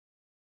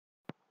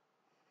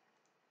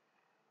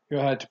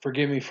You'll have to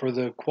forgive me for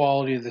the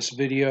quality of this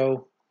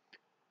video.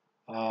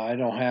 I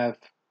don't have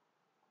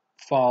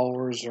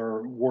followers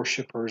or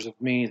worshipers of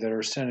me that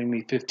are sending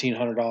me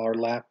 $1,500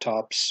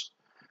 laptops,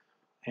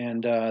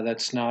 and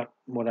that's not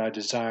what I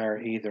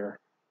desire either.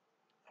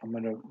 I'm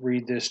going to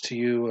read this to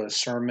you, a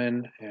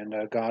sermon, and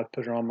God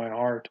put it on my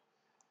heart.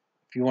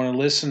 If you want to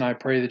listen, I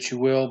pray that you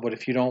will, but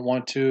if you don't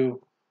want to,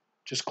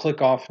 just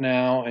click off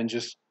now and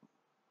just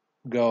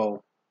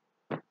go.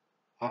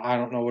 I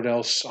don't know what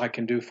else I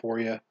can do for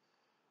you.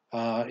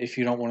 If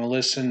you don't want to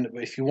listen,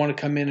 if you want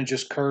to come in and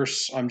just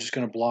curse, I'm just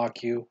going to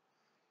block you.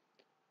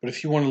 But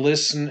if you want to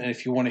listen and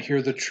if you want to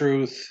hear the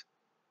truth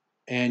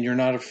and you're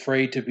not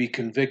afraid to be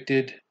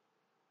convicted,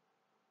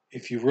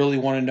 if you really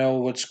want to know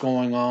what's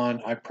going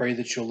on, I pray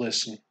that you'll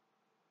listen.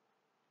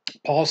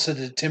 Paul said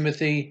to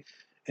Timothy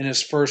in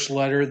his first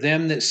letter,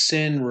 "Them that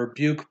sin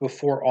rebuke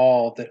before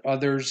all, that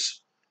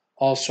others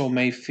also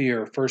may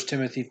fear." 1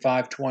 Timothy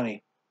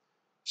 5:20.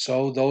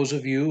 So those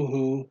of you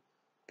who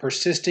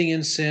persisting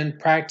in sin,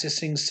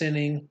 practicing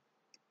sinning,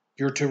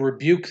 you're to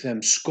rebuke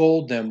them,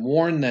 scold them,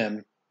 warn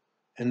them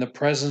in the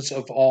presence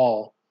of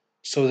all,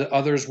 so that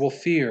others will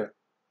fear.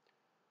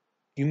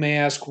 You may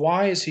ask,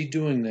 why is he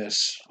doing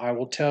this? I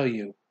will tell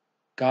you.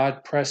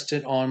 God pressed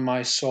it on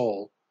my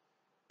soul.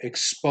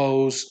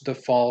 Expose the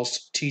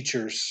false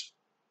teachers.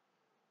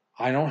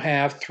 I don't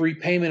have 3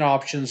 payment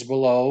options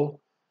below.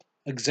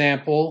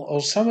 Example,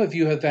 some of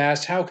you have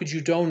asked, how could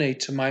you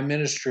donate to my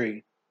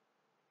ministry?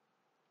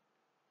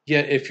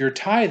 Yet if you're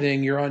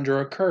tithing, you're under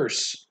a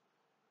curse.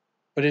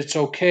 But it's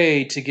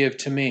okay to give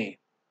to me.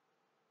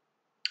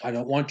 I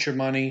don't want your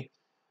money.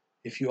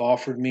 If you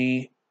offered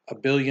me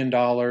 $1 billion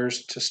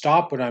to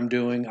stop what I'm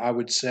doing, I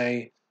would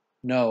say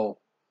no.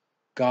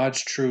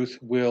 God's truth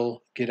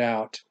will get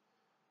out.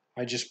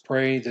 I just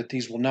pray that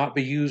these will not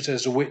be used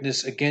as a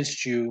witness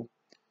against you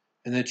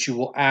and that you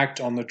will act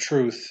on the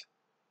truth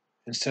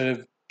instead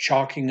of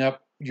chalking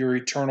up your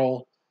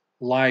eternal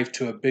life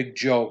to a big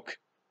joke,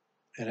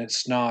 and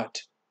it's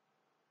not.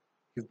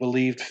 You've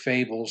believed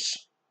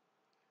fables.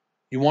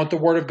 You want the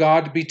Word of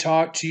God to be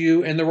taught to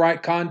you in the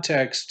right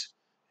context.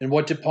 And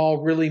what did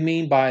Paul really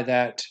mean by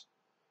that?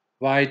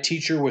 By a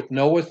teacher with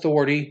no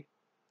authority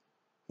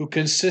who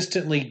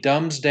consistently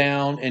dumbs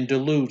down and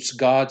dilutes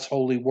God's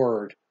holy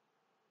word.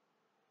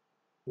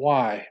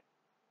 Why?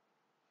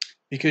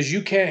 Because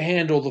you can't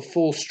handle the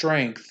full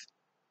strength,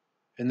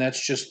 and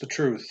that's just the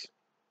truth.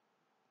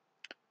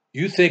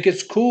 You think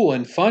it's cool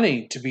and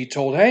funny to be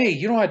told, hey,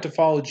 you don't have to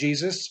follow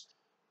Jesus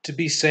to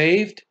be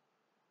saved.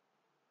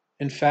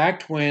 In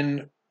fact,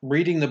 when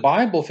reading the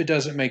Bible, if it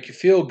doesn't make you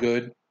feel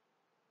good,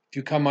 if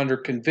you come under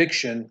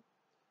conviction,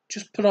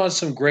 just put on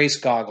some grace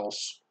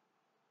goggles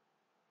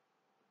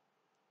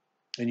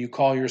and you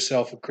call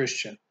yourself a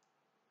Christian.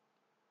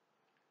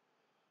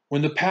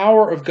 When the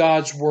power of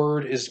God's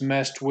word is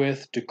messed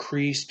with,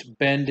 decreased,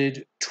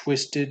 bended,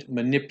 twisted,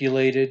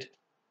 manipulated,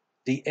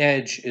 the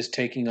edge is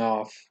taken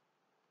off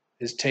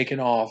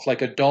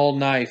like a dull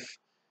knife.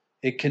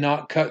 It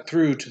cannot cut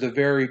through to the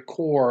very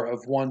core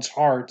of one's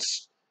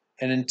hearts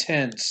and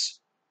intents.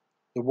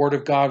 The word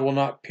of God will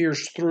not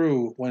pierce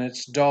through when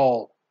it's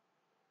dull.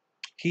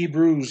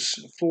 Hebrews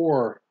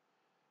 4.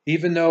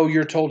 Even though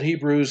you're told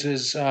Hebrews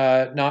is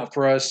not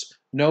for us,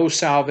 no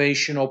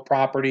salvational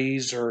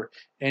properties or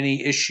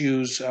any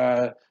issues,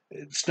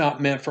 it's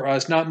not meant for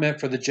us, not meant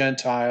for the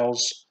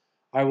Gentiles.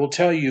 I will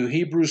tell you,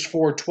 Hebrews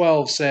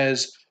 4:12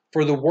 says,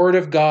 "For the word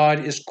of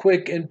God is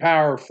quick and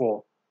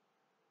powerful,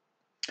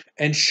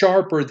 and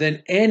sharper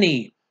than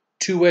any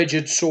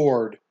two-edged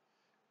sword,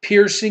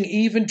 piercing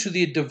even to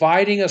the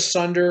dividing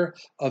asunder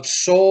of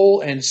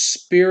soul and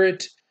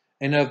spirit,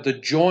 and of the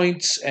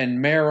joints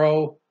and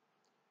marrow,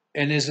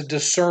 and is a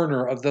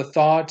discerner of the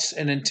thoughts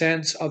and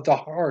intents of the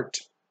heart."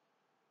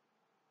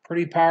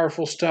 Pretty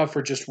powerful stuff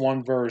for just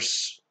one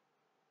verse.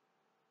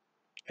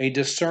 A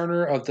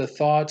discerner of the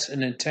thoughts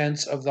and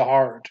intents of the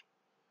heart.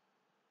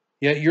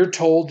 Yet you're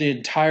told the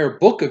entire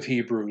book of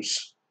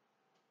Hebrews,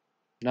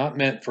 not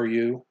meant for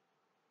you.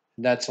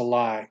 That's a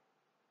lie.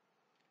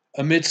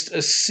 Amidst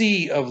a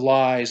sea of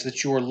lies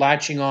that you are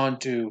latching on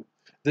to,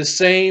 the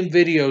same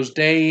videos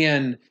day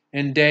in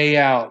and day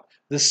out,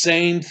 the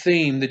same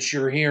theme that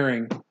you're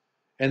hearing,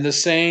 and the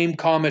same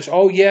comments.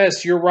 Oh,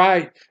 yes, you're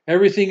right.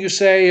 Everything you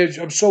say,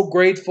 I'm so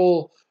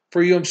grateful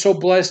for you. I'm so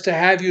blessed to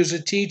have you as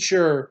a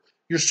teacher.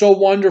 You're so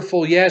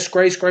wonderful. Yes,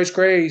 grace, grace,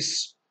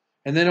 grace.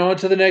 And then on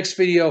to the next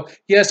video.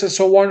 Yes, it's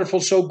so wonderful,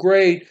 so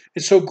great.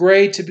 It's so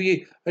great to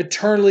be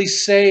eternally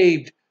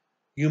saved.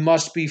 You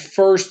must be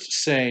first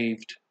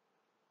saved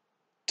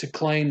to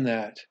claim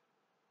that.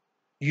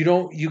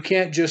 You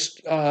can't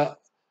just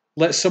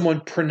let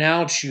someone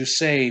pronounce you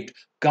saved.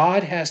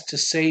 God has to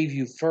save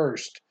you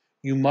first.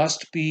 You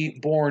must be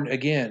born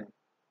again.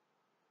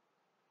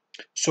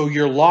 So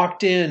you're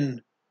locked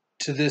in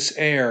to this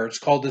air. It's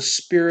called the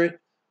spirit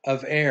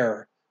of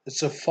air.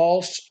 It's a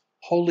false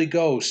Holy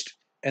Ghost,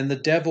 and the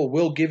devil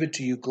will give it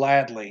to you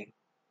gladly.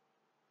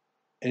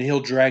 And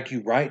he'll drag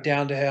you right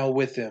down to hell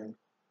with him.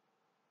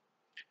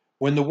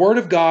 When the word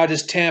of God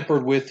is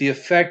tampered with, the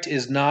effect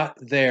is not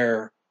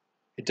there.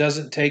 It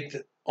doesn't take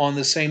on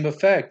the same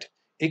effect.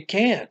 It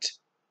can't.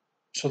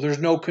 So there's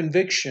no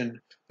conviction.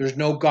 There's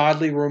no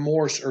godly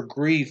remorse or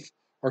grief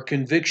or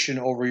conviction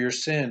over your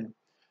sin.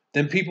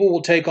 Then people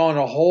will take on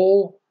a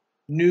whole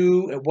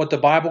new, what the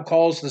Bible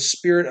calls the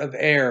spirit of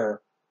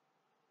error,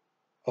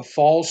 a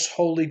false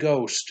Holy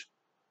Ghost.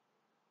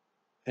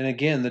 And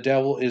again, the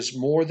devil is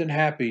more than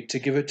happy to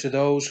give it to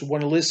those who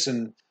want to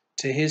listen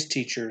to his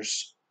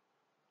teachers.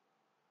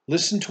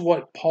 Listen to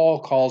what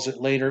Paul calls it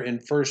later in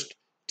 1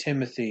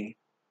 Timothy.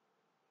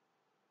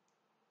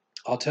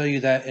 I'll tell you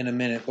that in a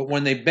minute. But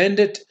when they bend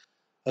it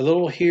a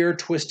little here,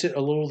 twist it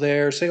a little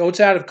there, say, oh, it's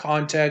out of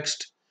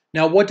context.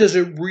 Now, what does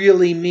it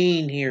really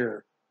mean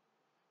here?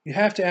 You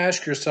have to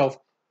ask yourself,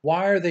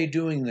 why are they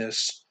doing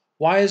this?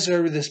 Why is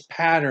there this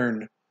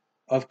pattern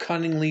of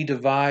cunningly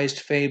devised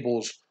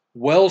fables,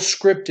 well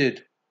scripted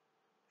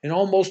and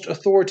almost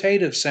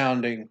authoritative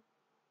sounding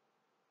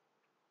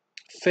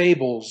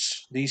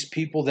fables, these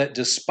people that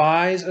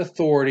despise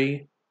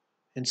authority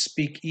and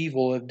speak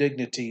evil of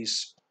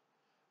dignities?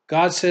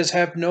 God says,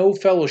 have no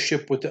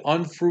fellowship with the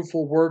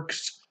unfruitful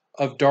works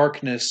of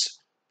darkness,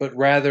 but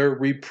rather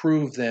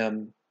reprove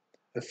them.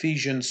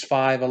 Ephesians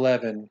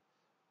 5:11.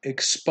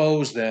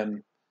 Expose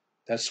them.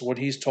 That's what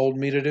he's told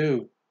me to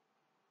do.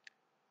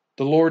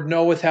 The Lord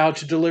knoweth how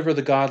to deliver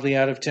the godly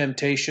out of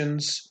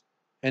temptations,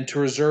 and to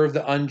reserve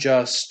the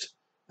unjust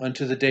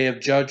unto the day of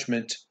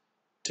judgment,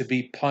 to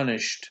be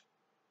punished.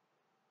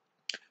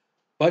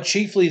 But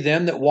chiefly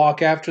them that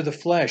walk after the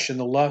flesh in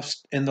the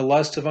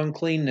lust of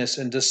uncleanness,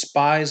 and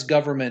despise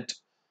government.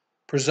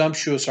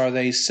 Presumptuous are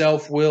they,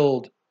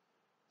 self-willed.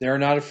 They are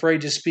not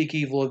afraid to speak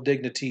evil of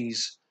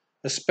dignities,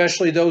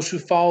 especially those who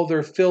follow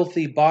their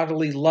filthy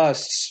bodily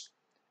lusts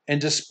and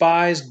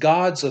despise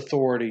God's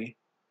authority.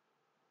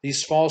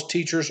 These false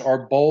teachers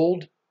are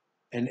bold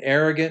and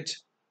arrogant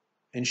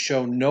and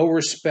show no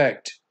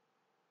respect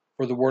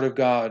for the Word of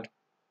God.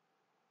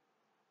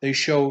 They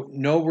show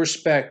no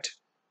respect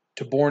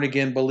to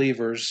born-again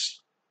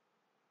believers.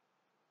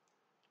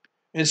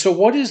 And so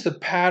what is the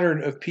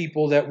pattern of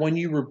people that when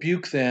you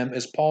rebuke them,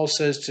 as Paul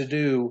says to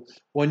do,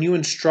 when you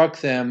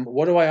instruct them,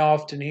 what do I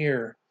often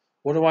hear?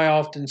 What do I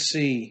often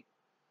see?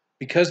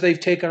 Because they've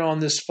taken on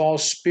this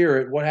false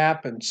spirit, what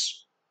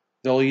happens?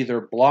 They'll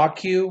either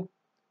block you,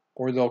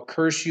 or they'll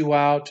curse you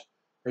out,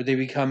 or they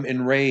become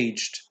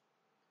enraged.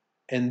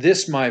 And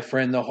this, my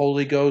friend, the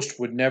Holy Ghost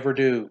would never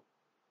do.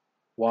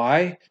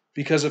 Why?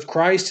 Because if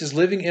Christ is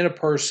living in a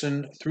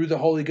person through the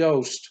Holy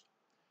Ghost,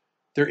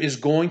 there is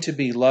going to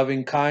be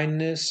loving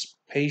kindness,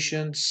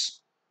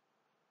 patience,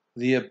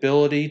 the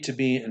ability to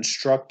be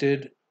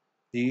instructed,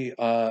 the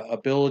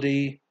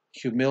ability,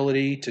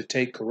 humility to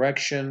take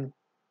correction,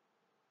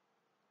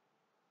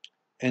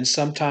 and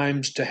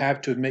sometimes to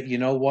have to admit, you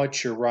know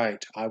what, you're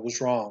right, I was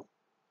wrong.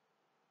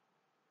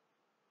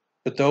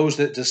 But those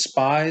that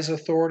despise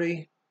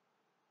authority,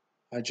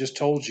 I just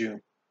told you,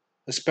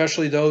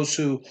 especially those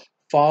who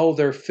follow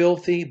their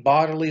filthy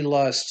bodily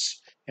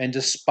lusts and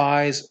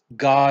despise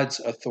God's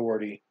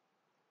authority.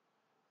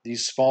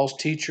 These false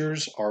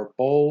teachers are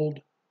bold,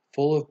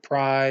 full of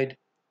pride,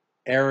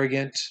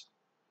 arrogant,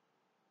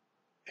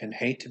 and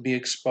hate to be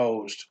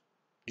exposed.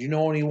 Do you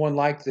know anyone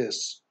like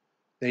this?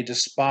 They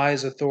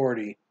despise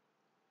authority.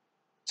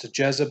 It's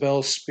a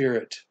Jezebel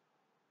spirit.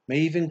 May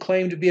even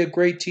claim to be a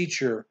great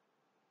teacher,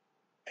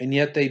 and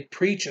yet they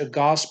preach a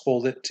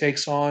gospel that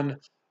takes on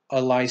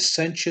a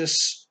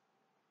licentious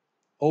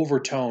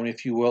overtone,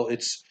 if you will.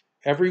 It's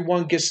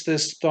everyone gets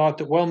this thought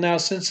that, well, now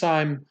since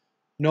I'm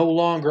no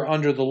longer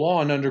under the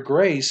law and under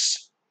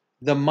grace,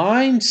 the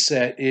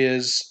mindset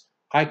is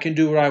I can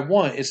do what I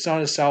want. It's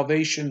not a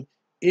salvation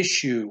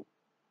issue.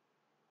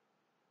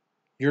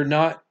 You're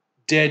not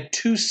dead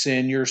to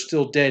sin, you're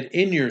still dead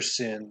in your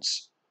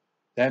sins.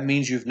 That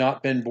means you've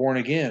not been born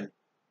again.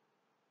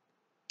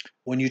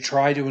 When you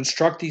try to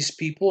instruct these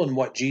people in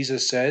what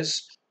Jesus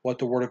says, what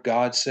the Word of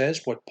God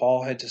says, what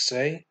Paul had to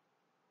say,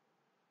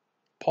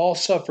 Paul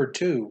suffered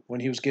too when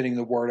he was getting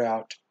the word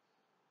out.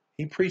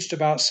 He preached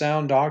about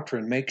sound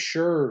doctrine. Make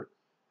sure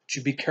that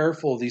you be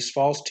careful of these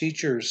false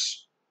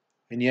teachers,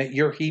 and yet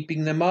you're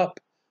heaping them up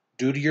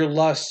due to your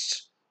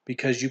lusts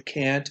because you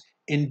can't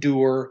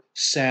endure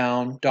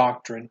sound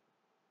doctrine.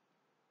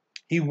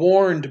 He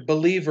warned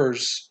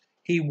believers,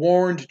 he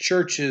warned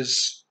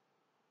churches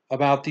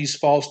about these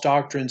false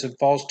doctrines and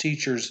false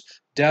teachers,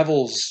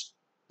 devils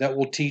that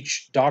will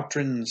teach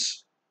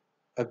doctrines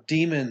of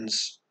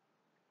demons.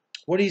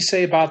 What do you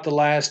say about the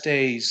last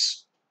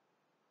days?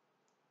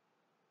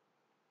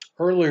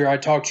 Earlier, I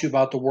talked to you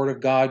about the Word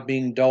of God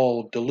being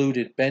dulled,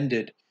 diluted,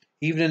 bended,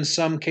 even in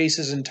some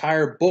cases,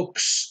 entire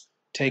books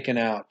taken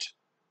out.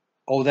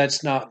 Oh,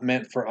 that's not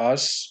meant for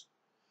us.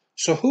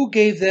 So who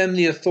gave them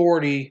the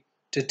authority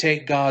to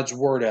take God's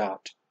Word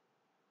out?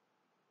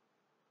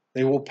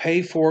 They will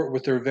pay for it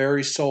with their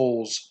very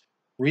souls.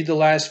 Read the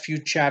last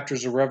few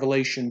chapters of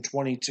Revelation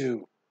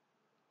 22.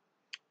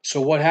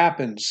 So what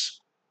happens?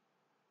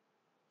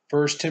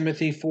 1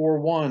 Timothy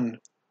 4:1.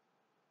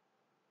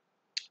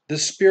 The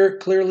Spirit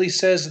clearly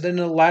says that in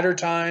the latter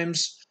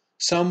times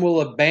some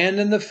will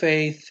abandon the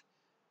faith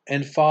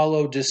and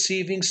follow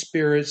deceiving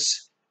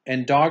spirits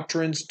and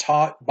doctrines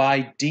taught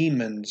by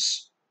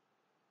demons.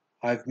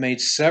 I've made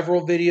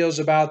several videos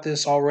about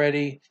this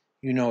already.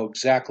 You know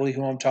exactly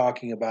who I'm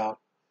talking about.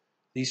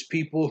 These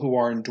people who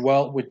are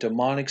indwelt with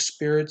demonic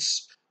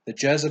spirits, the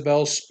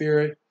Jezebel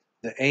spirit,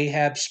 the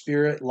Ahab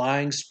spirit,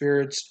 lying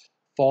spirits,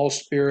 false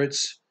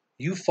spirits,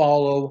 you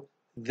follow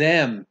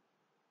them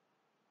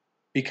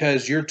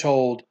because you're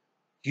told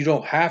you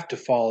don't have to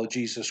follow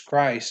Jesus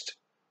Christ,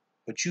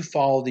 but you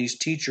follow these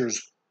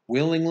teachers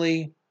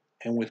willingly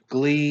and with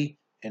glee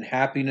and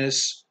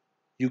happiness.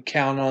 You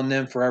count on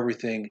them for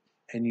everything,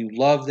 and you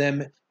love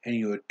them, and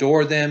you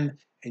adore them,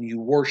 and you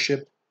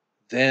worship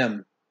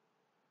them.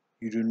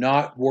 You do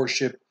not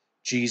worship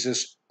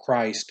Jesus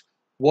Christ.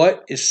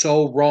 What is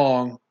so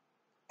wrong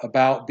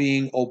about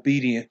being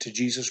obedient to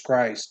Jesus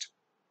Christ?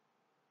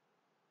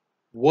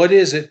 What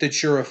is it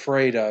that you're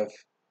afraid of?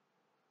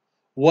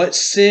 What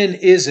sin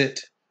is it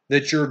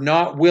that you're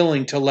not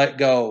willing to let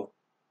go?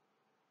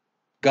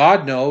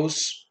 God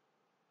knows.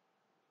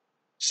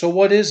 So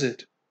what is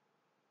it?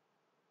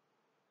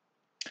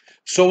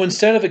 So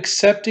instead of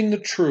accepting the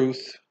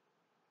truth,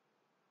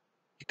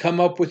 you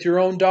come up with your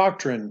own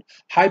doctrine,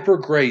 hyper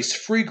grace,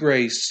 free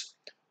grace,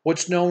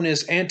 what's known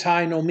as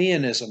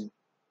antinomianism.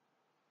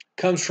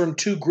 Comes from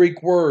two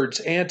Greek words,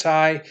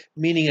 anti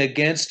meaning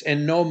against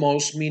and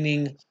nomos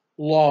meaning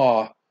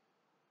law.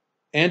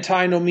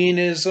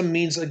 Antinomianism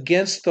means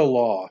against the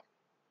law.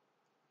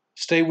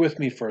 Stay with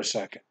me for a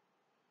second.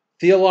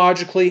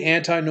 Theologically,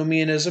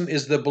 antinomianism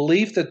is the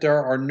belief that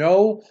there are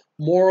no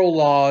moral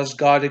laws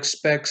God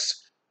expects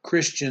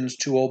Christians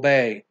to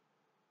obey.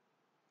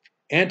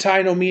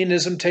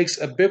 Antinomianism takes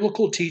a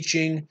biblical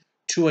teaching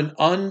to an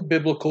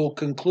unbiblical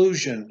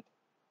conclusion.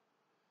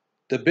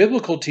 The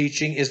biblical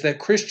teaching is that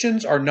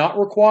Christians are not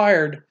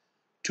required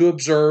to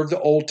observe the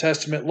Old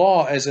Testament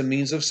law as a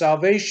means of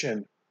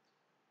salvation.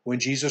 When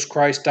Jesus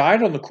Christ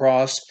died on the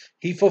cross,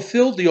 he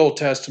fulfilled the Old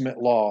Testament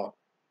law.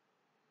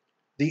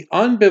 The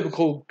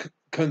unbiblical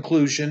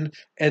conclusion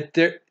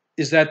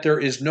is that there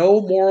is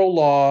no moral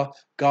law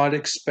God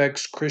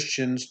expects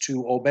Christians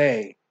to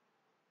obey.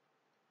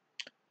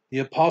 The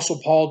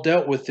Apostle Paul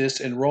dealt with this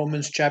in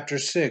Romans chapter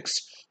 6.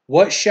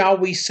 What shall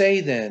we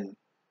say then?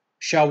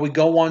 Shall we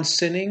go on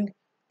sinning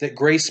that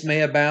grace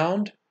may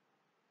abound?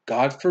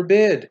 God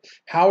forbid.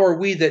 How are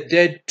we that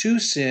dead to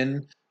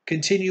sin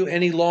continue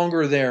any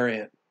longer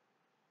therein?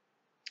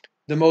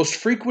 The most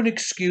frequent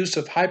excuse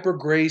of hyper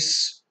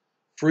grace,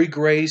 free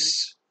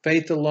grace,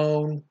 faith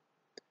alone,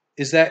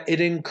 is that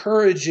it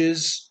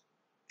encourages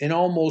and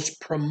almost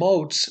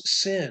promotes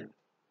sin.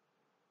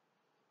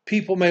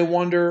 People may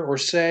wonder or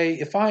say,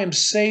 if I am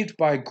saved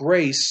by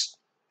grace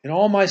and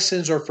all my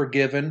sins are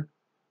forgiven,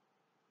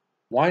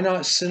 why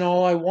not sin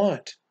all I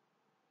want?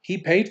 He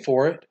paid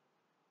for it.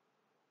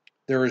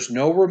 There is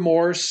no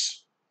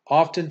remorse.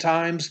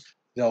 Oftentimes,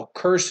 they'll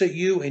curse at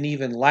you and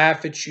even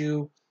laugh at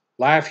you,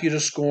 laugh you to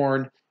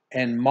scorn,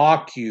 and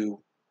mock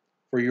you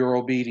for your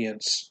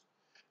obedience.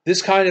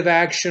 This kind of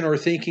action or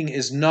thinking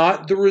is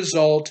not the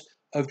result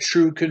of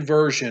true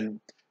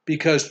conversion,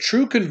 because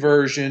true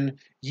conversion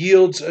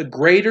yields a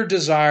greater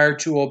desire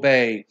to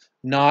obey,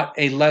 not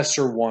a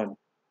lesser one.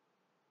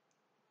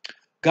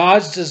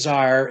 God's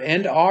desire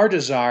and our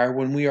desire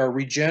when we are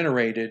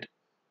regenerated,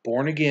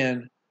 born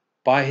again,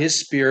 by His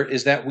Spirit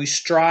is that we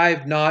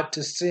strive not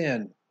to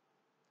sin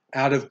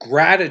out of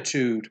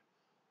gratitude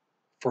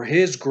for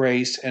His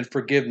grace and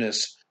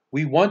forgiveness.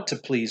 We want to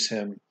please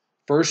Him.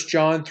 1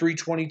 John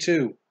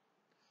 3:22.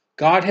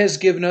 God has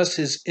given us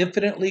His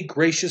infinitely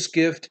gracious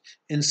gift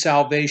in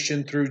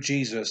salvation through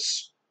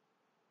Jesus.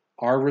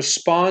 Our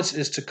response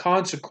is to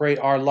consecrate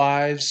our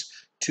lives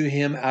to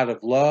Him out of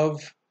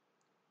love,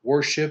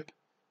 worship,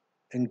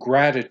 and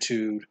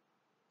gratitude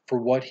for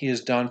what He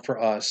has done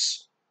for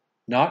us.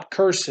 Not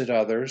curse at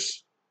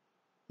others,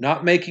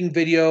 not making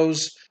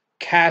videos,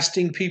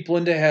 casting people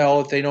into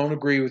hell if they don't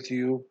agree with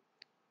you,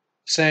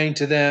 saying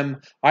to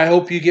them, I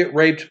hope you get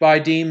raped by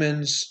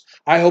demons.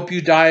 I hope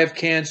you die of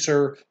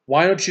cancer.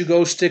 Why don't you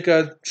go stick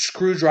a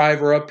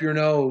screwdriver up your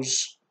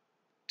nose?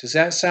 Does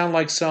that sound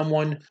like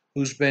someone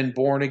who's been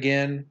born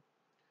again?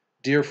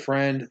 Dear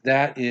friend,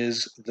 that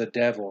is the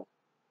devil.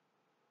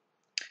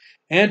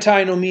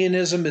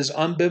 Antinomianism is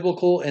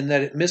unbiblical in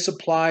that it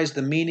misapplies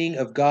the meaning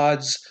of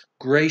God's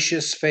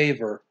gracious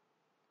favor.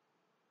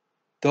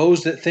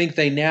 Those that think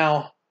they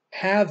now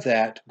have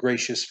that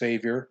gracious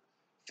favor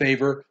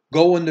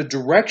go in the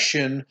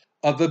direction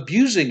of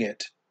abusing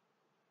it,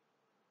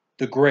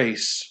 the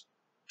grace.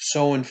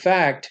 So in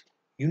fact,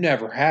 you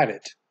never had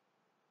it.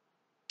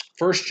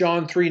 1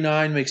 John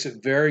 3:9 makes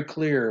it very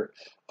clear.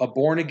 A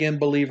born-again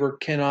believer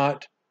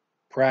cannot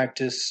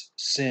practice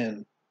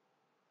sin.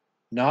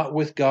 Not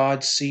with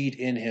God's seed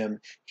in him.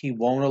 He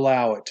won't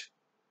allow it.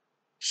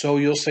 So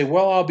you'll say,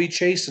 well, I'll be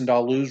chastened.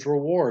 I'll lose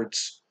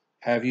rewards.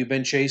 Have you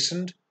been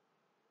chastened?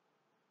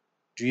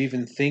 Do you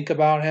even think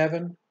about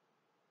heaven?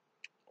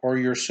 Or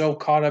you're so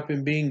caught up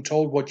in being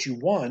told what you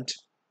want?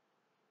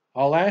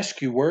 I'll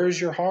ask you, where is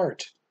your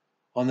heart?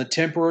 On the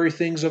temporary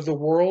things of the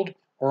world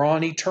or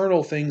on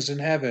eternal things in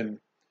heaven?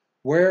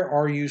 Where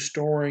are you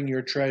storing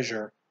your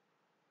treasure?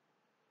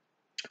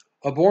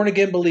 A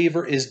born-again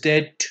believer is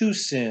dead to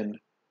sin.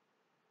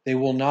 They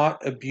will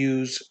not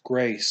abuse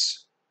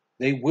grace.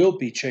 They will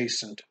be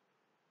chastened.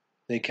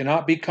 They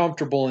cannot be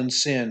comfortable in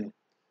sin.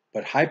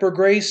 But hyper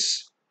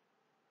grace,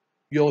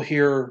 you'll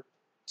hear,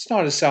 it's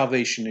not a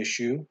salvation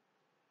issue.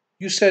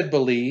 You said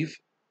believe.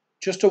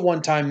 Just a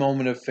one-time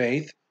moment of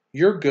faith.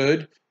 You're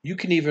good. You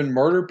can even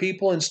murder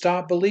people and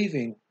stop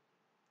believing.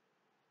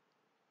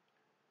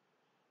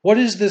 What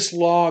is this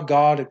law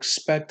God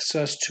expects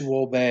us to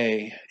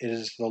obey? It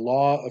is the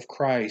law of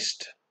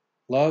Christ.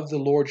 Love the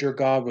Lord your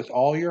God with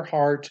all your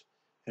heart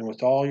and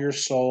with all your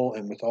soul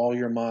and with all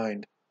your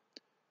mind.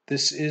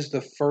 This is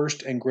the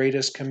first and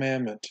greatest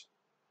commandment.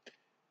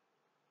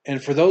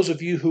 And for those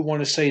of you who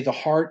want to say the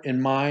heart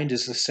and mind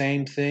is the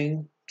same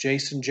thing,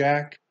 Jason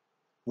Jack,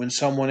 when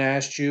someone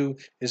asks you,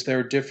 is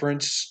there a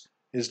difference?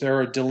 Is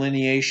there a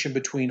delineation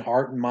between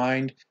heart and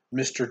mind,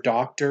 Mr.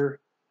 Doctor?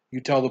 You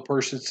tell the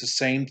person it's the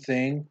same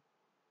thing.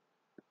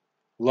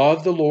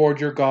 Love the Lord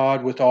your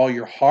God with all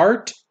your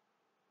heart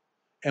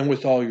and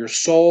with all your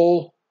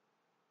soul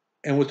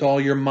and with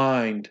all your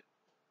mind.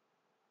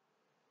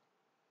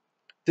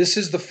 This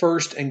is the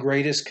first and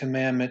greatest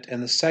commandment,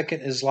 and the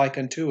second is like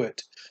unto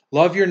it.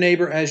 Love your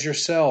neighbor as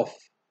yourself.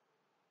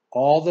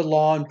 All the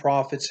law and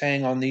prophets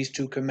hang on these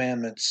two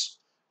commandments.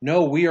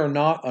 No, we are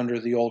not under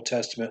the Old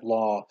Testament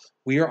law.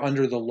 We are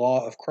under the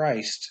law of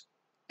Christ.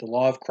 The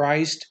law of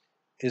Christ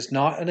is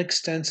not an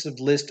extensive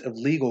list of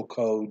legal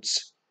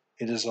codes.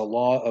 It is a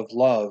law of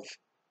love.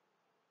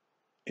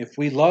 If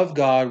we love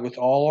God with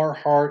all our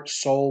heart,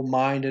 soul,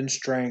 mind, and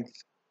strength,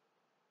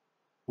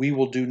 we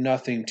will do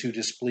nothing to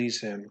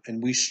displease Him,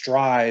 and we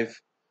strive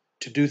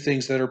to do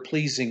things that are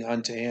pleasing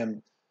unto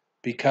Him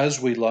because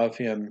we love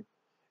Him,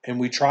 and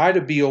we try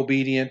to be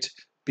obedient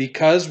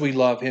because we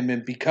love Him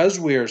and because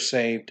we are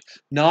saved,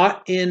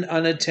 not in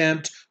an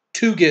attempt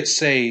to get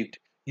saved.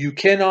 You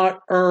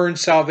cannot earn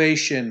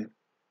salvation.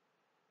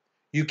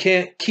 You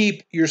can't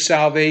keep your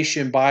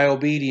salvation by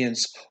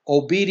obedience.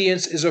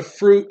 Obedience is a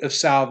fruit of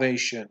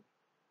salvation.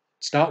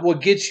 It's not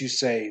what gets you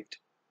saved.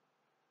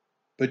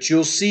 But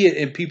you'll see it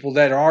in people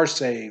that are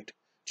saved.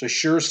 It's a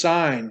sure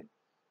sign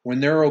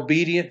when they're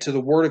obedient to the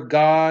Word of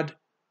God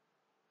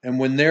and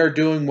when they're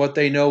doing what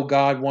they know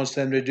God wants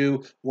them to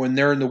do, when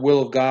they're in the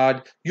will of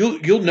God.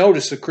 You'll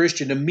notice a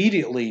Christian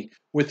immediately,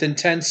 within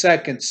 10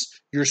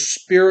 seconds, your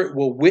spirit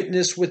will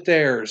witness with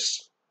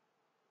theirs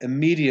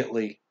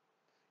immediately.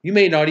 You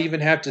may not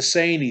even have to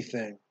say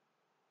anything.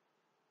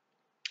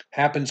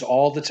 Happens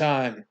all the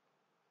time.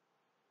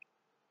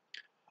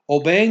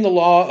 Obeying the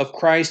law of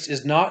Christ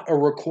is not a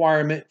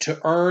requirement to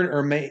earn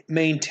or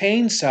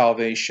maintain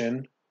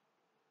salvation.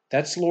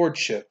 That's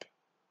lordship.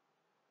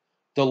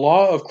 The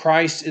law of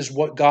Christ is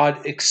what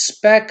God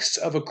expects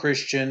of a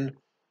Christian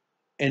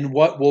and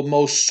what will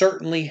most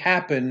certainly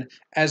happen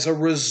as a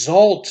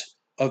result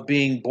of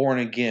being born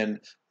again,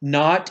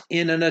 not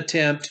in an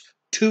attempt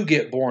to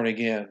get born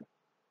again.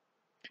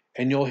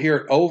 And you'll hear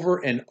it over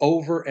and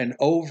over and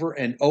over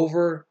and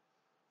over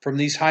from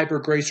these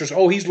hyper-gracers.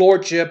 Oh, he's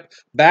lordship,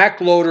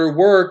 backloader,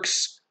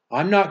 works.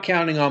 I'm not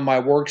counting on my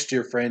works,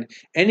 dear friend.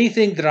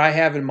 Anything that I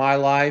have in my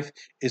life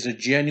is a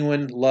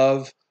genuine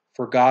love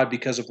for God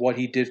because of what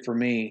He did for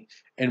me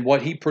and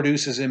what He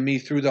produces in me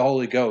through the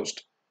Holy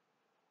Ghost.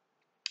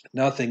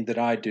 Nothing that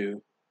I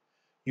do.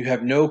 You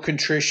have no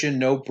contrition,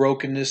 no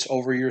brokenness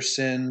over your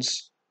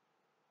sins.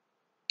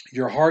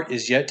 Your heart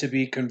is yet to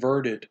be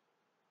converted.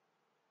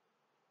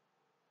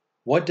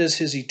 What does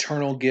His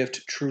eternal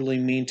gift truly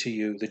mean to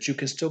you? That you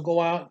can still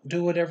go out and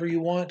do whatever you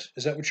want?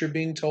 Is that what you're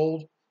being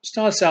told? It's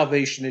not a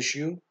salvation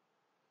issue.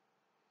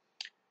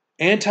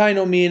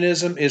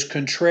 Antinomianism is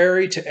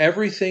contrary to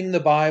everything the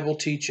Bible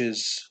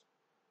teaches.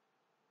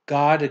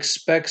 God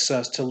expects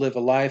us to live a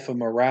life of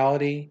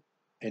morality,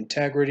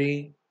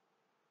 integrity,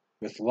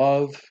 with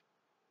love.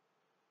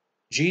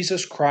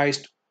 Jesus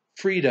Christ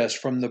freed us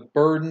from the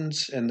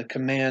burdens and the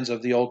commands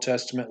of the Old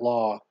Testament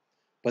law,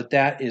 but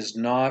that is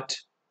not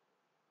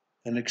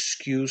an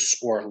excuse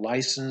or a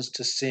license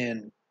to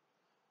sin,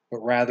 but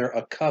rather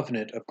a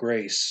covenant of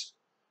grace.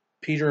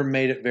 Peter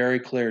made it very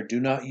clear,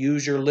 do not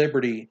use your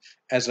liberty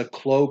as a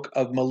cloak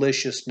of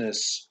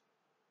maliciousness.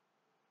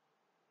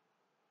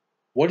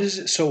 What is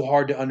it so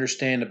hard to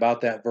understand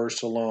about that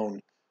verse alone?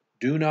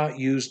 Do not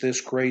use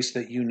this grace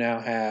that you now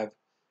have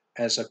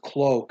as a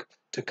cloak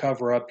to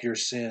cover up your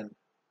sin.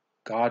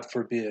 God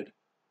forbid.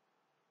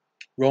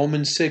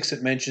 Romans 6,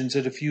 it mentions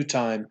it a few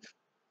times.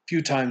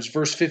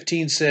 Verse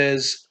 15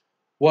 says,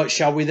 what,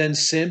 shall we then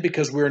sin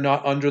because we are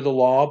not under the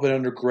law but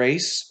under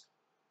grace?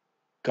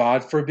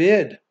 God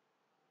forbid.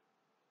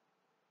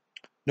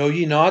 Know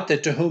ye not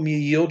that to whom ye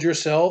yield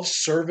yourselves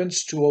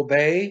servants to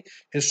obey,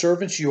 his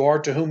servants you are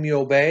to whom ye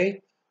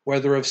obey,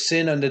 whether of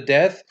sin unto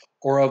death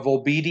or of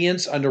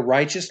obedience unto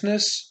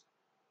righteousness?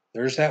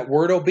 There's that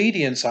word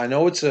obedience. I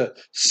know it's a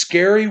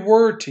scary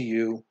word to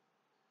you,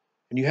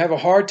 and you have a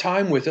hard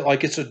time with it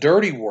like it's a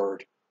dirty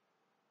word.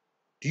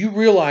 Do you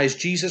realize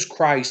Jesus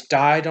Christ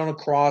died on a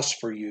cross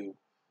for you?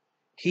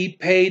 He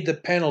paid the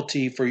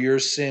penalty for your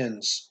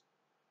sins.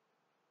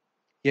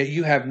 Yet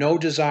you have no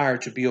desire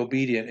to be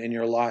obedient in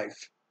your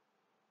life.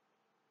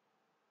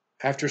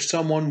 After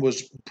someone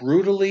was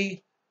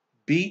brutally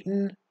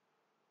beaten,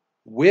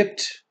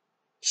 whipped,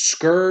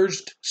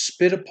 scourged,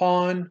 spit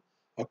upon,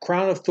 a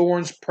crown of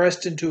thorns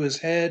pressed into his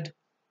head,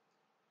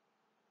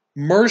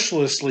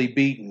 mercilessly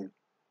beaten,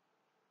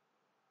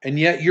 and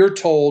yet you're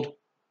told,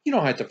 you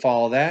don't have to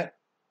follow that.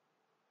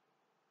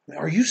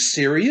 Are you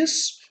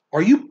serious?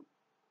 Are you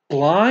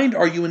blind?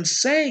 Are you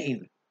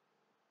insane?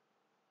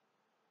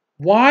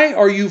 Why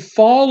are you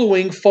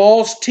following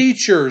false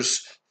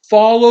teachers?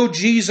 Follow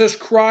Jesus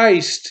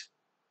Christ.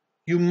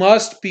 You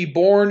must be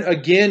born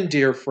again,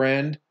 dear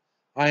friend.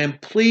 I am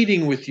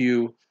pleading with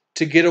you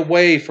to get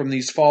away from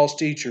these false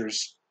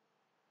teachers.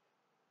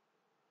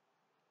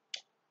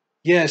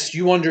 Yes,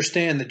 you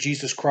understand that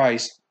Jesus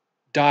Christ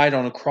died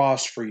on a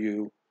cross for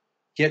you.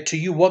 Yet to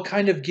you, what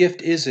kind of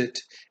gift is it?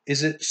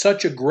 Is it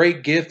such a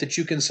great gift that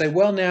you can say,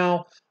 well,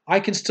 now I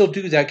can still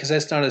do that because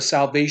that's not a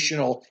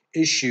salvational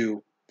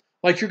issue?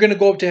 Like you're going to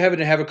go up to heaven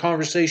and have a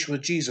conversation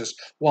with Jesus.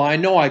 Well, I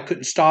know I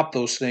couldn't stop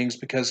those things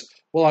because,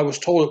 well, I was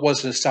told it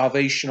wasn't a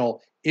salvational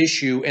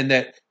issue and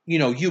that,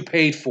 you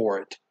paid for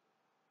it.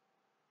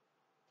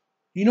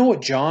 You know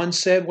what John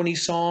said when he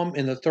saw him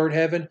in the third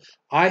heaven?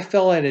 I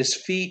fell at his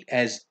feet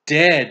as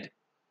dead.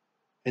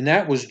 And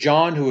that was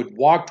John who had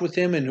walked with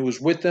him and who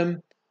was with him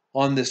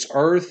on this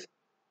earth.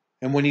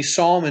 And when he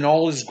saw him in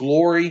all his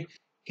glory,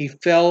 he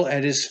fell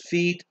at his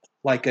feet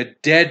like a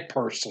dead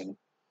person.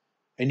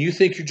 And you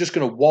think you're just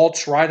going to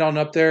waltz right on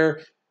up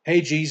there?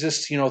 Hey,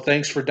 Jesus,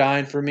 thanks for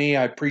dying for me.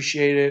 I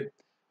appreciate it. It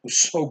was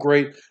so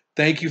great.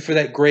 Thank you for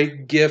that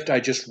great gift. I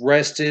just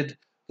rested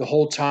the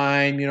whole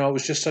time. It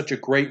was just such a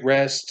great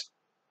rest.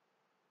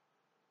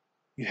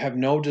 You have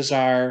no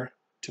desire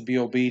to be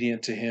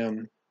obedient to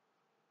him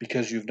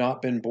because you've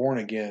not been born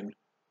again.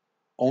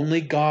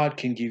 Only God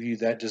can give you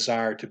that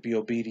desire to be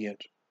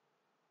obedient.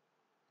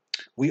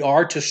 We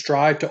are to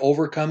strive to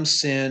overcome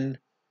sin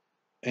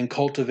and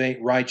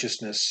cultivate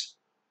righteousness,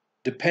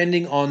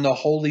 depending on the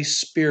Holy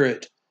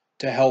Spirit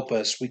to help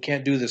us. We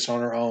can't do this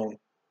on our own.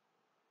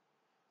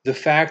 The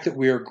fact that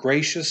we are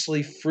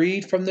graciously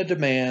freed from the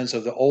demands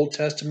of the Old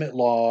Testament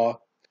law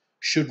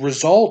should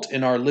result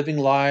in our living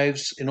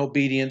lives in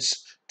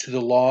obedience to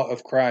the law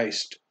of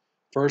Christ.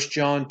 1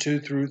 John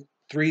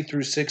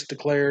 3-6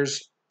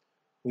 declares,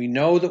 we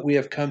know that we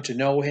have come to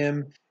know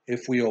him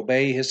if we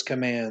obey his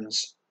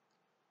commands.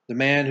 The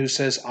man who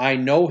says, I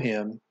know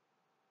him,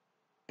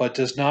 but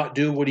does not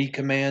do what he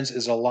commands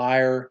is a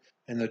liar,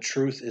 and the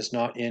truth is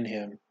not in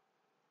him.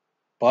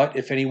 But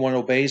if anyone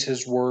obeys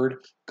his word,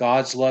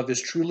 God's love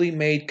is truly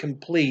made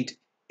complete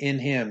in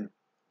him.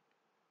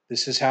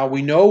 This is how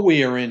we know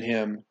we are in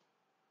him.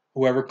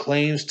 Whoever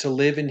claims to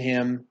live in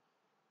him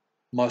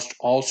must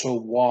also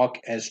walk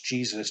as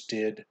Jesus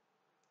did.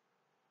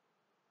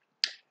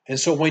 And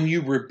so when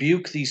you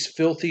rebuke these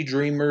filthy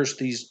dreamers,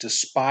 these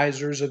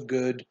despisers of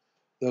good,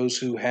 those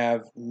who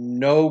have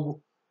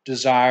no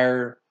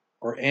desire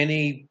or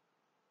any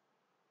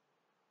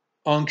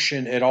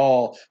unction at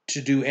all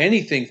to do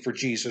anything for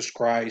Jesus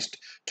Christ,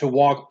 to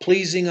walk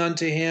pleasing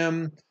unto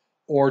him,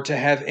 or to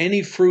have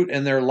any fruit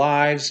in their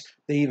lives,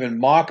 they even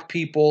mock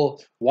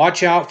people.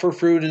 Watch out for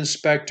fruit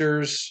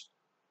inspectors.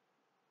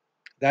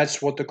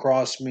 That's what the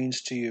cross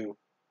means to you.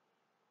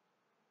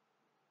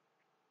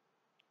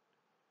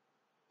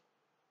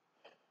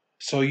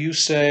 So you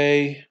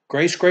say,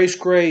 grace, grace,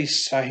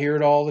 grace. I hear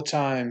it all the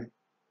time.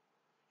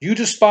 You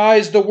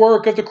despise the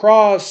work of the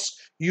cross,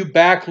 you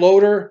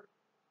backloader.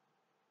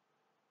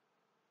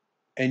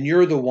 And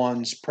you're the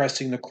ones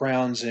pressing the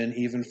crowns in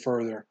even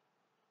further.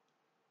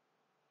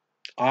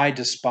 I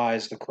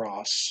despise the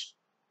cross.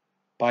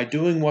 By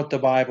doing what the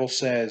Bible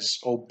says,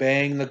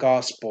 obeying the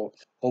gospel,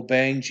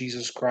 obeying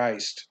Jesus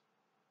Christ.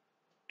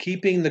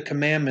 Keeping the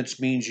commandments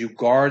means you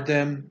guard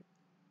them,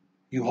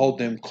 you hold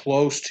them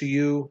close to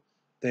you,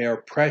 they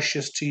are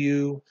precious to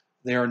you,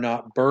 they are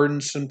not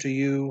burdensome to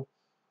you.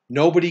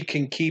 Nobody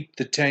can keep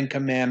the 10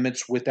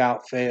 Commandments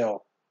without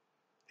fail.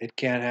 It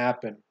can't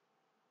happen.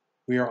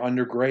 We are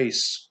under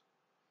grace.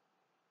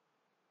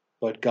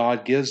 But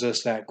God gives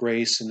us that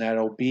grace and that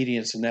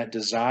obedience and that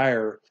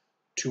desire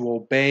to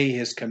obey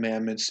his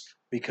commandments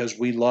because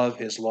we love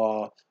his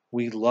law.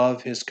 We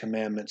love his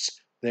commandments.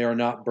 They are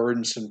not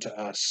burdensome to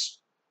us.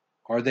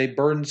 Are they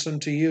burdensome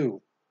to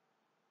you?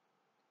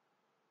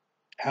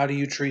 How do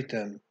you treat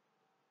them?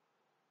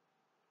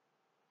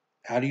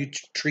 How do you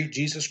treat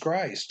Jesus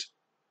Christ?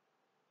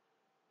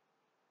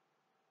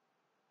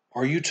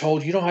 Are you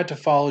told you don't have to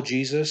follow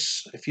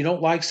Jesus? If you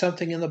don't like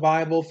something in the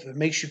Bible, if it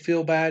makes you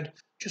feel bad,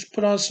 just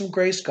put on some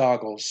grace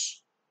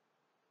goggles.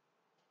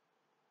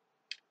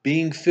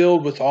 Being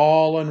filled with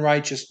all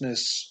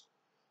unrighteousness,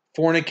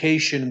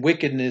 fornication,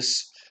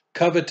 wickedness,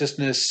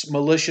 covetousness,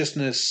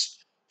 maliciousness,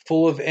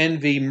 full of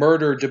envy,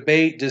 murder,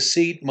 debate,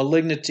 deceit,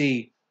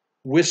 malignity,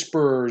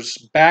 whisperers,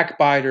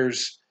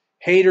 backbiters,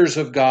 haters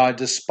of God,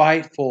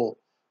 despiteful,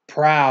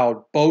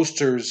 proud,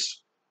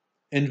 boasters,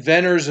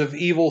 inventors of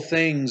evil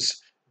things,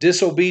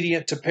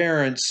 disobedient to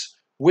parents,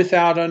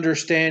 without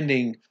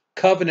understanding,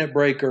 covenant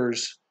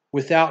breakers,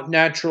 without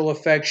natural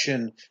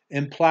affection,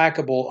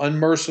 implacable,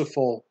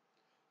 unmerciful,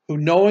 who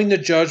knowing the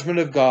judgment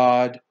of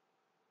God,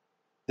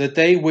 that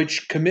they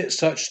which commit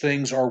such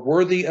things are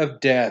worthy of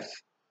death,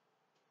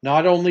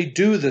 not only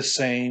do the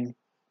same,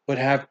 but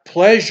have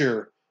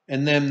pleasure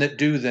in them that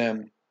do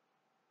them.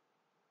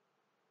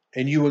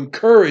 And you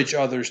encourage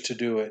others to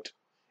do it.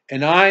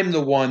 And I'm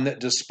the one that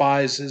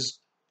despises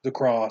the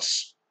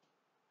cross.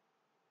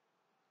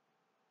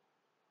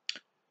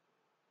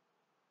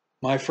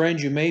 My friend,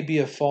 you may be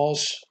a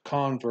false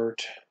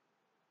convert.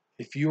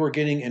 If you are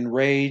getting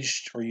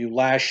enraged or you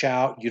lash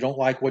out, you don't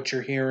like what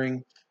you're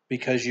hearing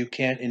because you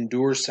can't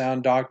endure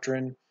sound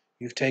doctrine,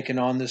 you've taken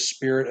on the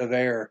spirit of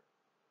error.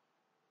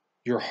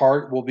 Your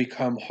heart will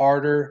become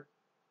harder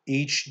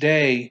each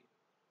day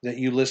that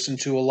you listen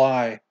to a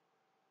lie.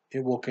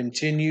 It will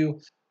continue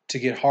to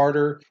get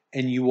harder,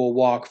 and you will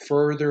walk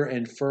further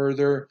and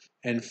further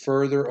and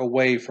further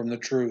away from the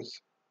truth.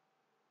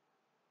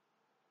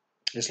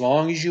 As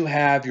long as you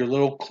have your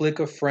little clique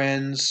of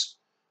friends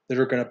that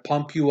are going to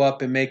pump you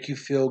up and make you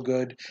feel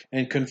good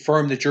and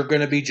confirm that you're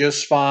going to be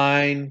just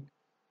fine,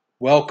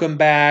 welcome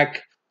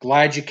back,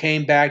 glad you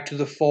came back to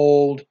the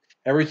fold,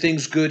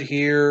 everything's good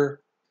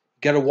here,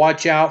 got to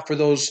watch out for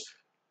those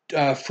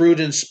fruit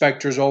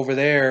inspectors over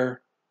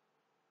there.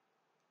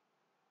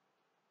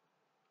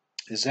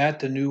 Is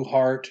that the new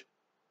heart?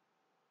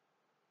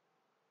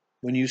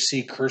 When you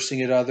see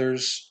cursing at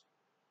others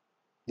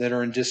that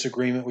are in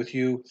disagreement with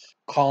you,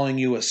 calling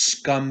you a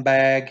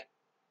scumbag,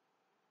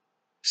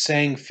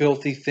 saying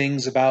filthy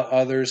things about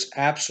others,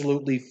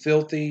 absolutely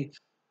filthy,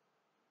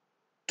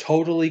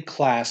 totally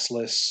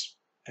classless,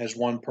 as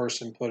one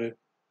person put it.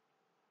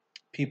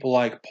 People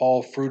like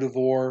Paul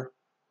Frutivore,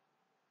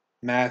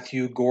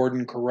 Matthew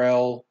Gordon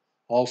Carell,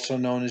 also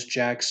known as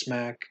Jack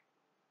Smack,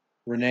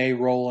 Renee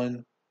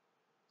Roland,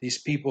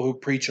 these people who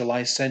preach a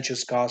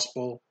licentious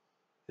gospel.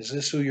 Is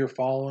this who you're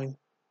following?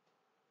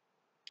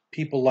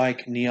 People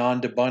like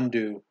Nyanda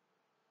Bundu,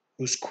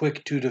 who's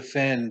quick to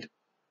defend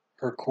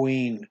her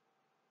queen,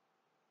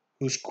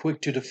 who's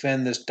quick to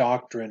defend this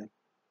doctrine.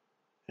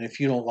 And if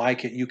you don't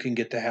like it, you can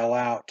get the hell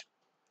out.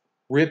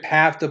 Rip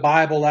half the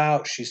Bible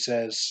out, she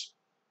says.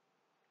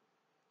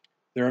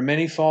 There are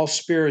many false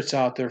spirits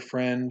out there,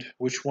 friend.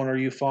 Which one are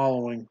you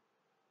following?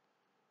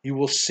 You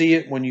will see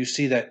it when you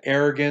see that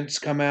arrogance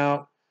come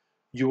out.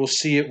 You will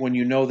see it when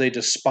you know they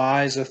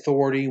despise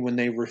authority, when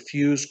they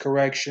refuse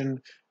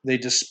correction, they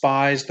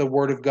despise the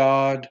Word of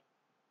God.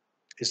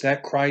 Is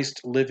that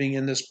Christ living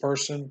in this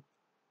person?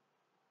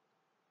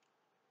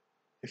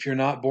 If you're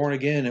not born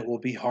again, it will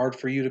be hard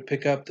for you to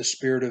pick up the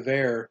spirit of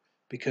error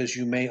because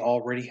you may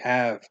already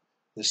have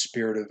the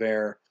spirit of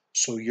error,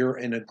 so you're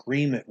in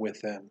agreement with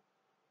them.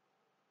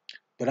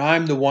 But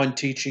I'm the one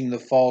teaching the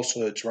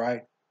falsehoods,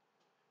 right?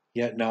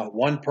 Yet not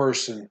one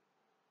person,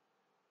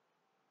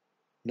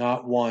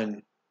 not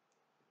one,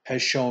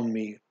 has shown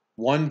me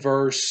one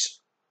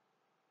verse,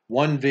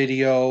 one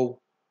video,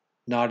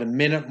 not a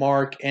minute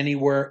mark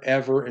anywhere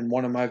ever in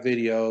one of my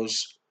videos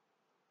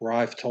where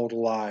I've told a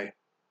lie.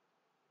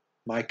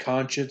 My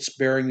conscience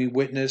bearing me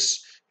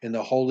witness in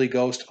the Holy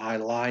Ghost, I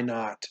lie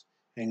not,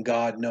 and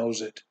God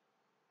knows it.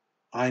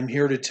 I'm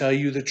here to tell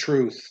you the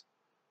truth.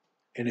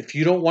 And if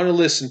you don't want to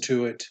listen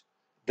to it,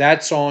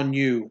 that's on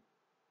you,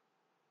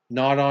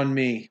 not on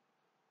me.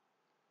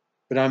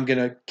 But I'm going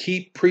to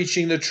keep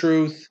preaching the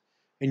truth,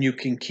 and you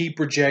can keep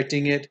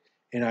rejecting it,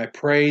 and I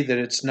pray that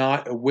it's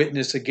not a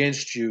witness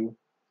against you,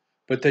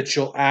 but that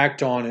you'll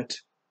act on it,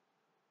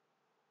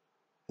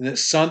 and that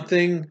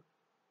something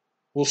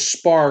will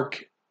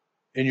spark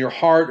in your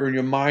heart or in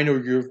your mind,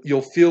 or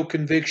you'll feel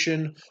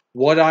conviction.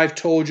 What I've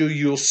told you,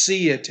 you'll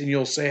see it, and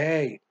you'll say,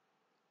 hey,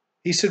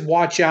 he said,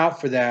 watch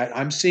out for that.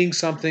 I'm seeing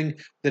something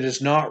that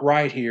is not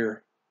right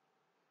here.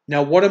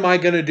 Now, what am I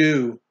going to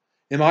do?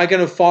 Am I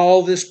going to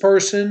follow this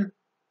person?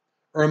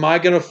 Or am I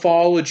going to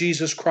follow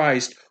Jesus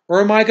Christ?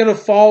 Or am I going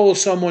to follow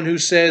someone who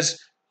says,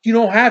 you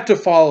don't have to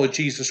follow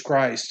Jesus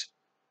Christ?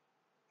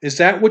 Is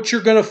that what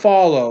you're going to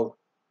follow?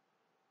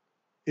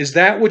 Is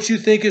that what you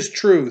think is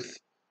truth?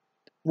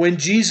 When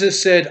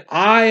Jesus said,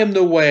 I am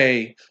the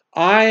way,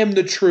 I am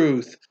the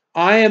truth,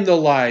 I am the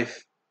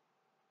life.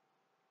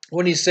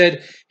 When he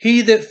said,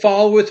 he that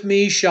followeth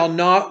me shall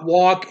not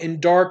walk in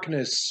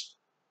darkness.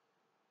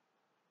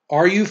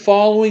 Are you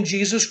following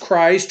Jesus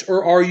Christ,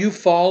 or are you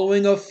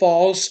following a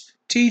false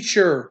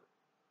teacher?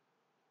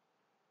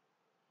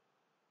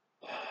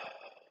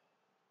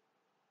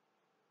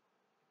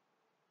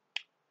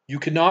 You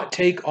cannot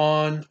take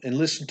on and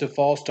listen to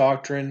false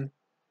doctrine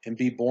and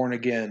be born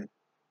again.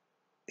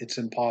 It's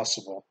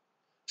impossible.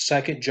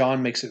 2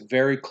 John makes it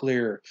very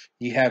clear.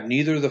 Ye have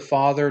neither the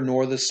Father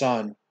nor the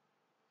Son.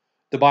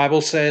 The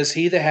Bible says,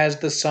 he that has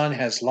the Son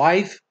has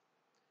life.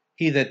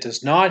 He that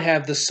does not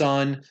have the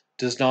Son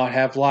does not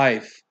have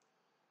life.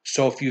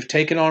 So if you've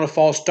taken on a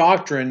false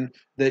doctrine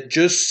that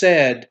just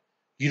said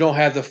you don't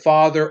have the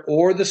Father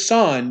or the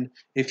Son,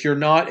 if you're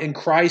not in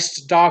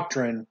Christ's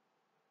doctrine,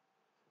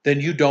 then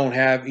you don't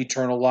have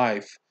eternal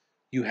life.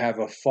 You have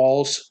a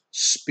false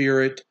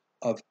spirit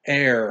of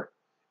air,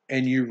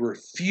 and you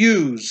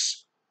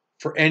refuse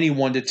for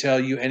anyone to tell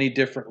you any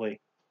differently.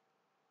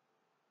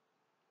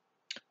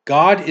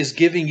 God is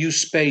giving you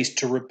space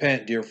to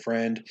repent, dear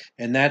friend,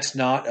 and that's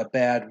not a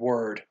bad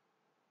word.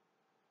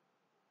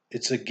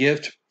 It's a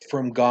gift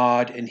from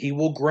God, and He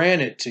will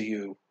grant it to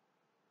you.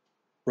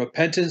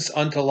 Repentance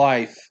unto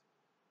life,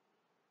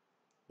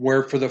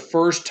 where for the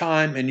first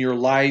time in your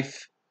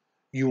life,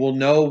 you will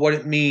know what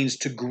it means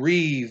to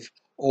grieve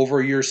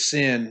over your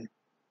sin.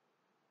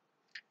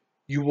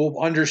 You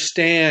will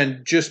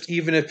understand, just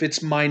even if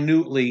it's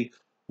minutely,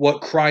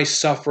 what Christ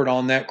suffered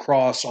on that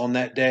cross on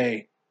that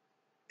day.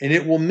 And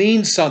it will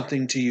mean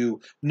something to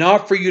you,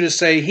 not for you to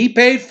say, He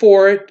paid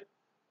for it,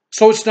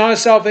 so it's not a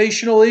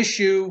salvational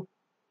issue.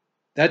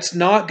 That's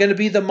not going to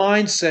be the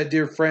mindset,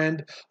 dear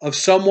friend, of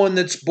someone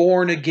that's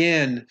born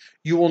again.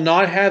 You will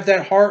not have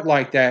that heart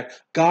like that.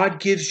 God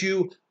gives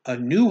you a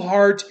new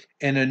heart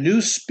and a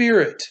new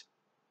spirit.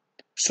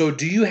 So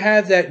do you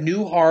have that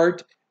new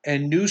heart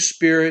and new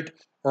spirit,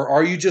 or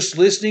are you just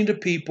listening to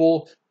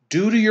people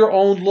due to your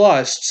own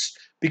lusts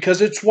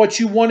because it's what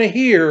you want to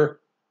hear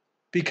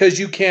because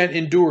you can't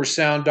endure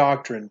sound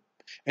doctrine?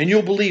 And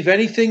you'll believe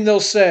anything they'll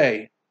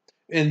say.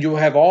 And you'll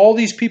have all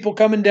these people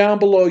coming down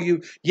below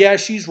you. Yeah,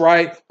 she's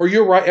right, or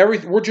you're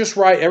right. We're just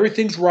right.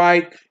 Everything's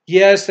right.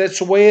 Yes, that's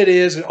the way it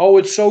is. And oh,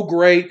 it's so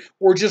great.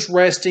 We're just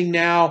resting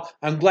now.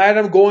 I'm glad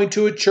I'm going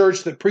to a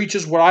church that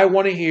preaches what I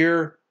want to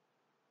hear.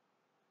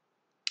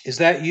 Is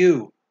that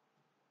you?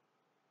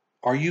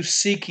 Are you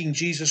seeking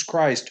Jesus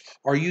Christ?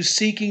 Are you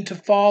seeking to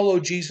follow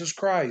Jesus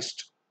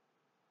Christ?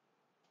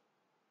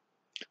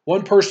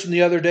 One person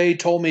the other day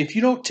told me, if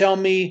you don't tell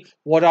me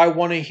what I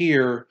want to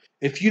hear,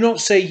 if you don't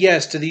say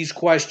yes to these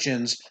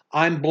questions,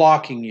 I'm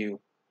blocking you.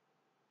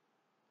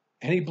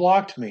 And he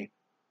blocked me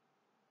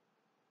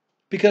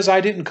because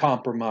I didn't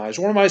compromise.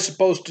 What am I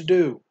supposed to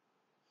do?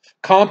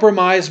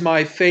 Compromise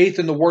my faith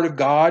in the Word of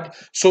God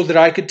so that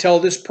I could tell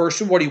this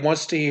person what he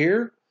wants to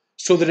hear?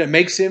 So that it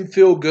makes him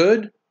feel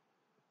good?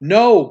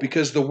 No,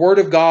 because the Word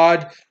of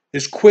God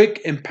is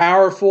quick and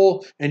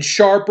powerful and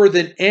sharper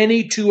than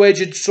any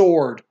two-edged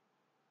sword.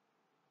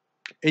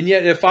 And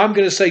yet, if I'm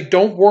going to say,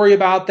 don't worry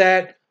about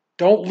that,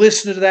 don't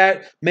listen to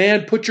that,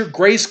 man, put your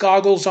grace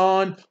goggles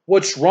on,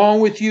 what's wrong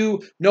with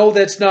you? No,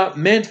 that's not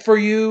meant for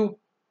you.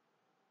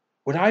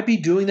 Would I be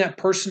doing that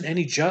person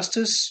any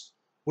justice?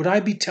 Would I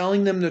be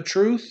telling them the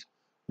truth?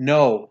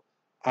 No,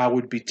 I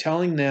would be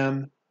telling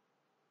them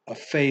a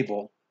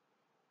fable.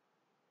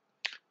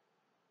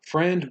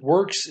 Friend,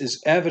 works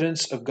is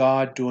evidence of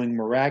God doing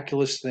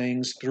miraculous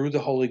things through the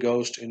Holy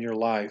Ghost in your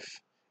life.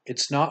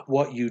 It's not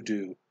what you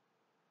do.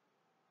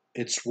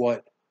 It's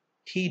what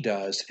He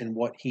does and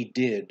what He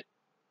did.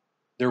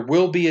 There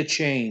will be a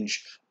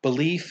change.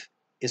 Belief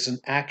is an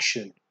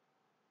action.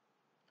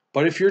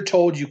 But if you're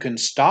told you can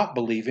stop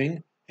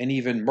believing and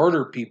even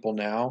murder people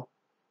now,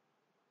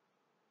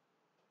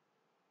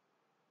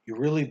 you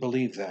really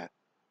believe that.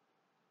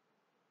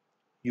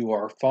 You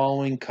are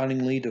following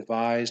cunningly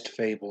devised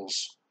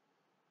fables,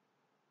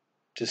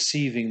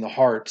 deceiving the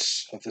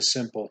hearts of the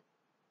simple.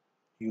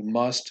 You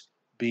must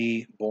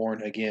be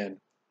born again.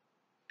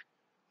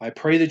 I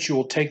pray that you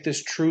will take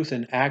this truth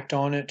and act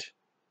on it,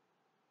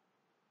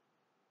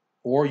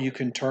 or you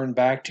can turn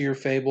back to your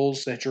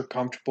fables that you're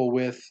comfortable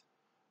with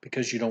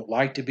because you don't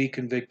like to be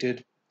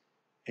convicted,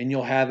 and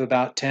you'll have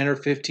about 10 or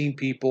 15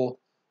 people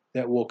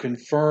that will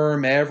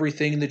confirm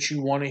everything that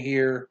you want to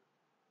hear.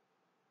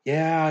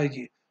 Yeah,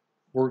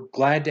 we're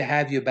glad to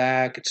have you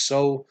back. It's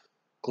so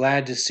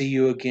glad to see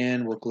you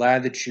again. We're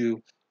glad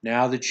that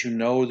now that you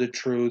know the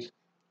truth,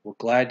 we're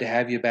glad to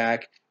have you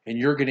back. And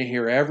you're going to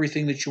hear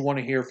everything that you want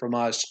to hear from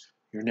us.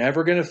 You're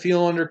never going to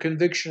feel under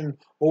conviction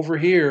over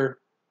here.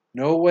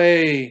 No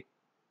way.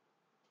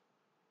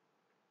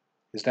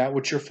 Is that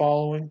what you're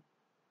following?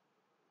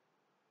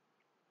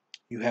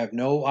 You have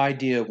no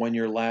idea when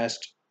your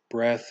last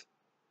breath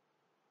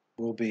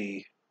will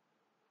be.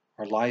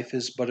 Our life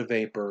is but a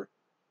vapor,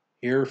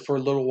 here for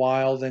a little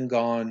while, then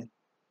gone.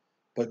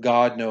 But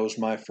God knows,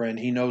 my friend.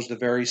 He knows the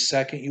very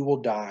second you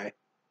will die.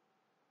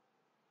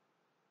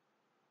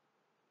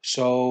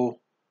 So,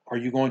 are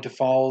you going to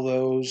follow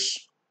those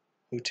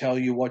who tell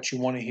you what you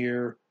want to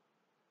hear,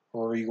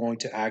 or are you going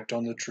to act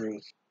on the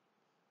truth?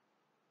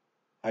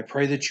 I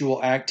pray that you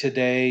will act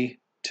today.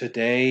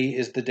 Today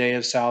is the day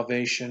of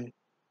salvation.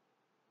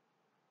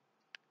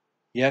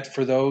 Yet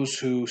for those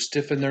who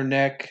stiffen their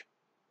neck,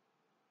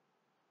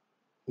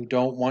 who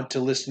don't want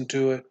to listen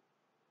to it,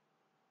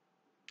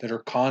 that are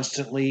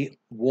constantly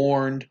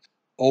warned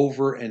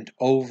over and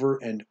over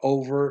and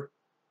over,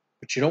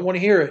 but you don't want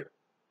to hear it,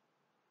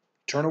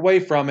 turn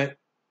away from it.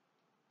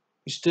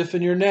 You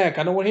stiffen your neck.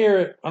 I don't want to hear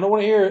it. I don't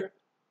want to hear it.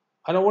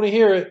 I don't want to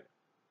hear it.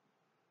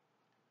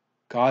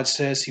 God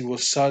says He will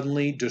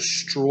suddenly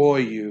destroy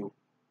you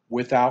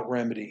without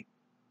remedy.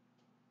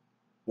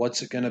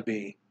 What's it going to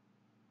be?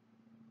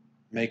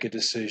 Make a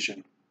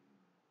decision.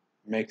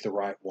 Make the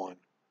right one.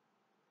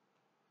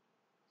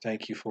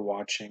 Thank you for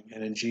watching.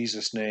 And in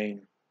Jesus'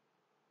 name,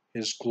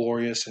 His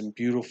glorious and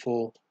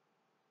beautiful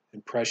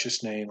and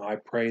precious name, I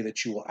pray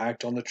that you will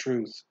act on the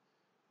truth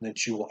and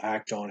that you will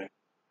act on it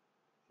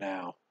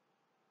now.